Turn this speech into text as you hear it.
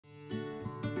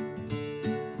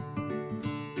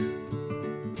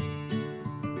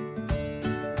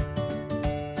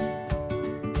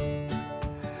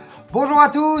Bonjour à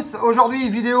tous, aujourd'hui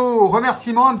vidéo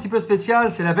remerciement un petit peu spéciale,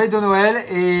 c'est la veille de Noël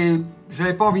et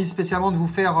j'avais pas envie spécialement de vous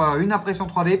faire une impression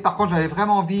 3D, par contre j'avais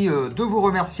vraiment envie de vous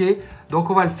remercier, donc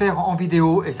on va le faire en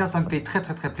vidéo et ça me fait très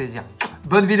plaisir.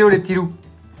 Bonne vidéo les petits loups.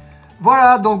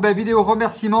 Voilà, donc vidéo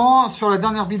remerciement. Sur la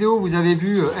dernière vidéo, vous avez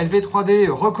vu LV3D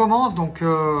recommence, donc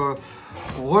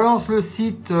on relance le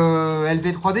site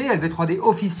LV3D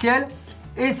officiel.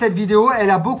 Et cette vidéo, elle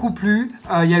a beaucoup plu.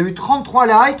 Il y a eu 33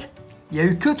 likes, il n'y a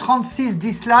eu que 36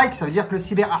 dislikes. Ça veut dire que le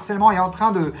cyberharcèlement est en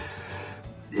train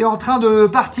de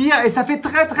partir. Et ça fait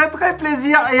très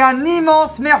plaisir. Et un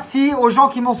immense merci aux gens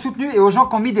qui m'ont soutenu et aux gens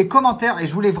qui ont mis des commentaires. Et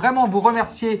je voulais vraiment vous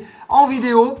remercier en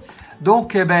vidéo.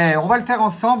 Donc, on va le faire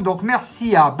ensemble. Donc,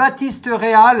 merci à Baptiste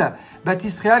Réal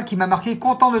qui m'a marqué «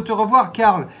 Content de te revoir,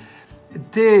 Karl.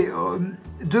 T'es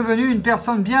devenu une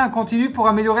personne bien continue pour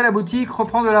améliorer la boutique,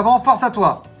 reprendre de l'avant. Force à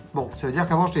toi. » Bon, ça veut dire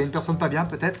qu'avant, j'étais une personne pas bien,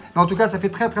 peut-être. Mais en tout cas, ça fait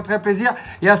très plaisir.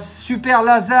 Il y a Super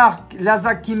Lazare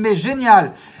qui me met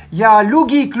génial. Il y a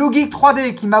Lougeek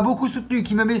 3D qui m'a beaucoup soutenu,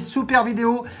 qui me met super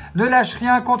vidéo. Ne lâche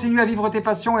rien, continue à vivre tes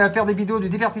passions et à faire des vidéos de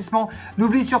divertissement.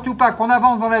 N'oublie surtout pas qu'on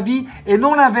avance dans la vie et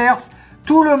non l'inverse.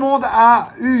 Tout le monde a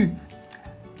eu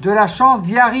de la chance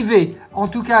d'y arriver. En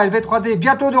tout cas, LV3D,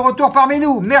 bientôt de retour parmi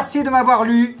nous. Merci de m'avoir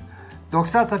lu. Donc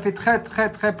ça fait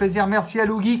très plaisir. Merci à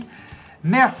Lougeek.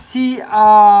 Merci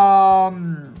à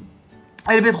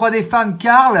LV3D fan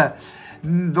Karl.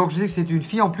 Donc je sais que c'est une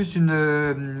fille, en plus une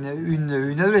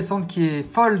adolescente qui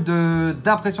est folle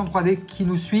d'impression 3D qui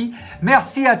nous suit.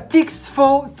 Merci à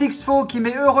Tixfo qui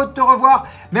m'est heureux de te revoir.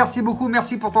 Merci beaucoup,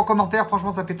 merci pour ton commentaire.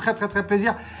 Franchement, ça fait très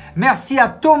plaisir. Merci à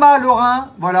Thomas Laurin.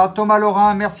 Voilà, Thomas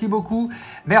Laurin, merci beaucoup.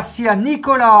 Merci à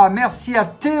Nicolas, merci à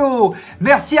Théo,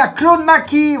 merci à Claude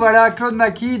Maki. Voilà, Claude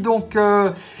Maki, donc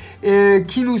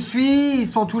qui nous suit, ils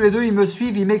sont tous les deux, ils me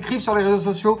suivent, ils m'écrivent sur les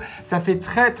réseaux sociaux, ça fait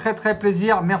très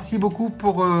plaisir. Merci beaucoup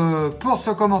pour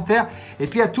ce commentaire et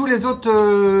puis à tous les autres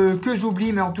que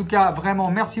j'oublie, mais en tout cas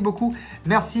vraiment merci beaucoup,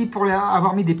 merci pour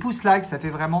avoir mis des pouces like, ça fait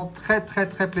vraiment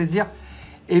très plaisir.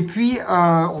 Et puis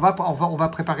on va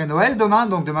préparer Noël demain,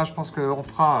 donc demain je pense qu'on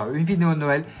fera une vidéo de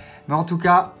Noël, mais en tout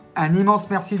cas un immense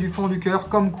merci du fond du cœur.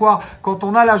 Comme quoi, quand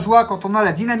on a la joie, quand on a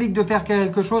la dynamique de faire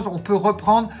quelque chose, on peut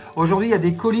reprendre. Aujourd'hui, il y a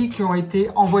des colis qui ont été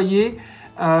envoyés.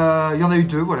 Il y en a eu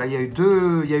deux, voilà. Il y a eu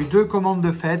deux commandes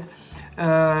de fête.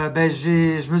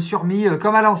 Je me suis remis,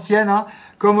 comme à l'ancienne, hein,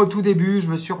 comme au tout début, je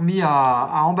me suis remis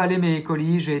à emballer mes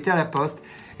colis. J'ai été à la poste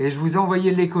et je vous ai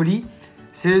envoyé les colis.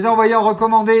 Je les ai envoyés en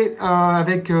recommandé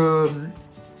avec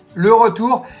le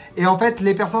retour. Et en fait,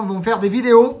 les personnes vont faire des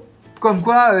vidéos comme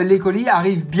quoi les colis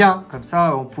arrivent bien. Comme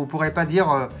ça, on ne pourrait pas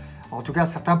dire, en tout cas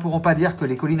certains ne pourront pas dire que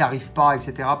les colis n'arrivent pas,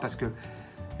 etc. Parce que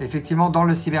effectivement, dans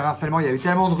le cyberharcèlement, il y a eu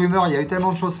tellement de rumeurs, il y a eu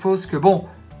tellement de choses fausses que bon,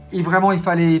 il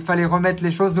fallait remettre les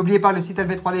choses. N'oubliez pas le site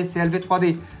LV3D, c'est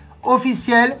LV3D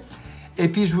officiel. Et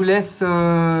puis je vous laisse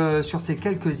sur ces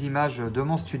quelques images de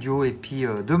mon studio et puis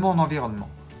de mon environnement.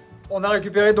 On a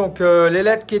récupéré donc les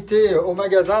lettres qui étaient au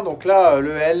magasin. Donc là,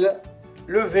 le L,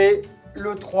 le V,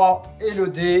 le 3 et le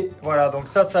D. Voilà, donc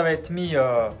ça va être mis,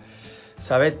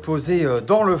 ça va être posé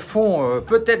dans le fond,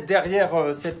 peut-être derrière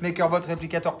cette MakerBot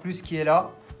Réplicateur Plus qui est là.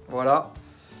 Voilà.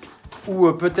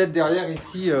 Ou peut-être derrière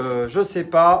ici, je sais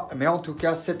pas. Mais en tout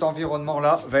cas, cet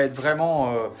environnement-là va être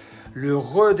vraiment le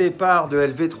redépart de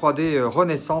LV3D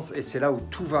Renaissance. Et c'est là où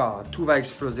tout va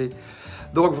exploser.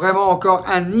 Donc vraiment encore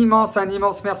un immense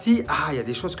merci. Ah, il y a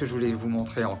des choses que je voulais vous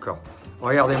montrer encore.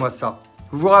 Regardez-moi ça.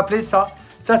 Vous vous rappelez ça?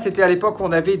 Ça, c'était à l'époque où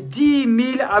on avait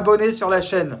 10 000 abonnés sur la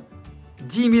chaîne.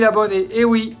 10 000 abonnés. Et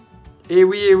oui,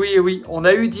 on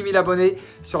a eu 10 000 abonnés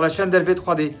sur la chaîne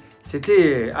d'LV3D.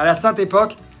 C'était à la sainte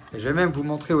époque. Et je vais même vous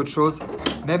montrer autre chose.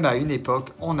 Même à une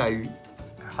époque, on a eu...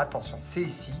 Alors, attention, c'est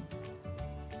ici.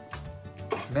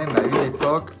 Même à une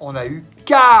époque, on a eu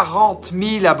 40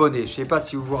 000 abonnés. Je ne sais pas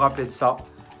si vous vous rappelez de ça.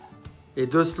 Et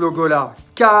de ce logo-là,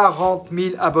 40 000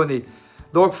 abonnés.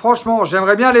 Donc franchement,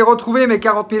 j'aimerais bien les retrouver, mes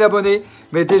 40 000 abonnés.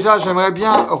 Mais déjà, j'aimerais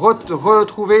bien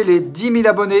retrouver les 10 000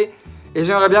 abonnés. Et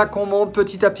j'aimerais bien qu'on monte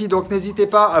petit à petit. Donc n'hésitez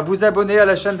pas à vous abonner à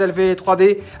la chaîne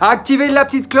d'LV3D, à activer la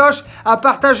petite cloche, à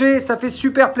partager. Ça fait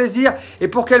super plaisir. Et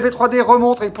pour qu'LV3D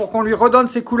remonte et pour qu'on lui redonne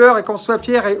ses couleurs et qu'on soit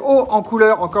fiers et haut en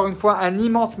couleurs, encore une fois, un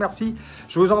immense merci.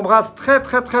 Je vous embrasse très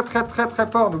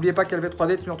fort. N'oubliez pas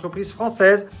qu'LV3D est une entreprise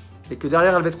française et que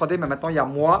derrière LV3D, maintenant, il y a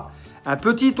moi. Un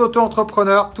petit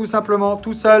auto-entrepreneur, tout simplement,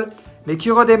 tout seul, mais qui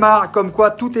redémarre, comme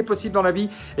quoi tout est possible dans la vie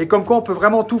et comme quoi on peut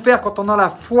vraiment tout faire quand on a la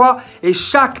foi et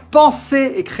chaque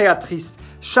pensée est créatrice.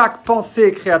 Chaque pensée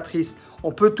est créatrice.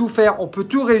 On peut tout faire, on peut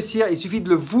tout réussir, il suffit de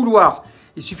le vouloir.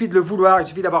 Il suffit de le vouloir, il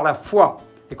suffit d'avoir la foi.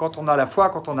 Et quand on a la foi,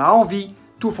 quand on a envie,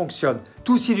 tout fonctionne,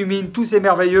 tout s'illumine, tout c'est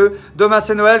merveilleux. Demain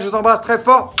c'est Noël, je vous embrasse très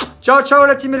fort. Ciao, ciao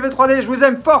la team LV3D, je vous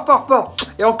aime fort, fort, fort.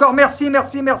 Et encore merci,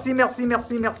 merci, merci, merci,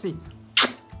 merci, merci.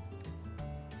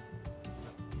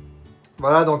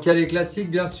 Voilà, donc il y a les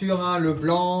classiques bien sûr, hein, le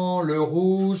blanc, le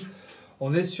rouge.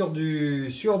 On est sur du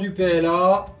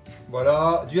PLA.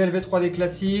 Voilà, du LV3D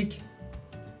classique.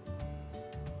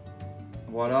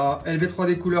 Voilà,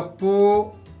 LV3D couleur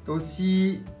peau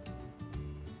aussi.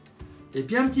 Et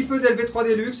puis un petit peu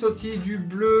d'LV3D luxe aussi, du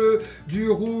bleu, du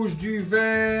rouge, du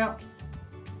vert.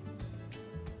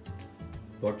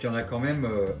 Donc il y en a quand même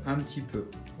un petit peu.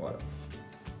 Voilà.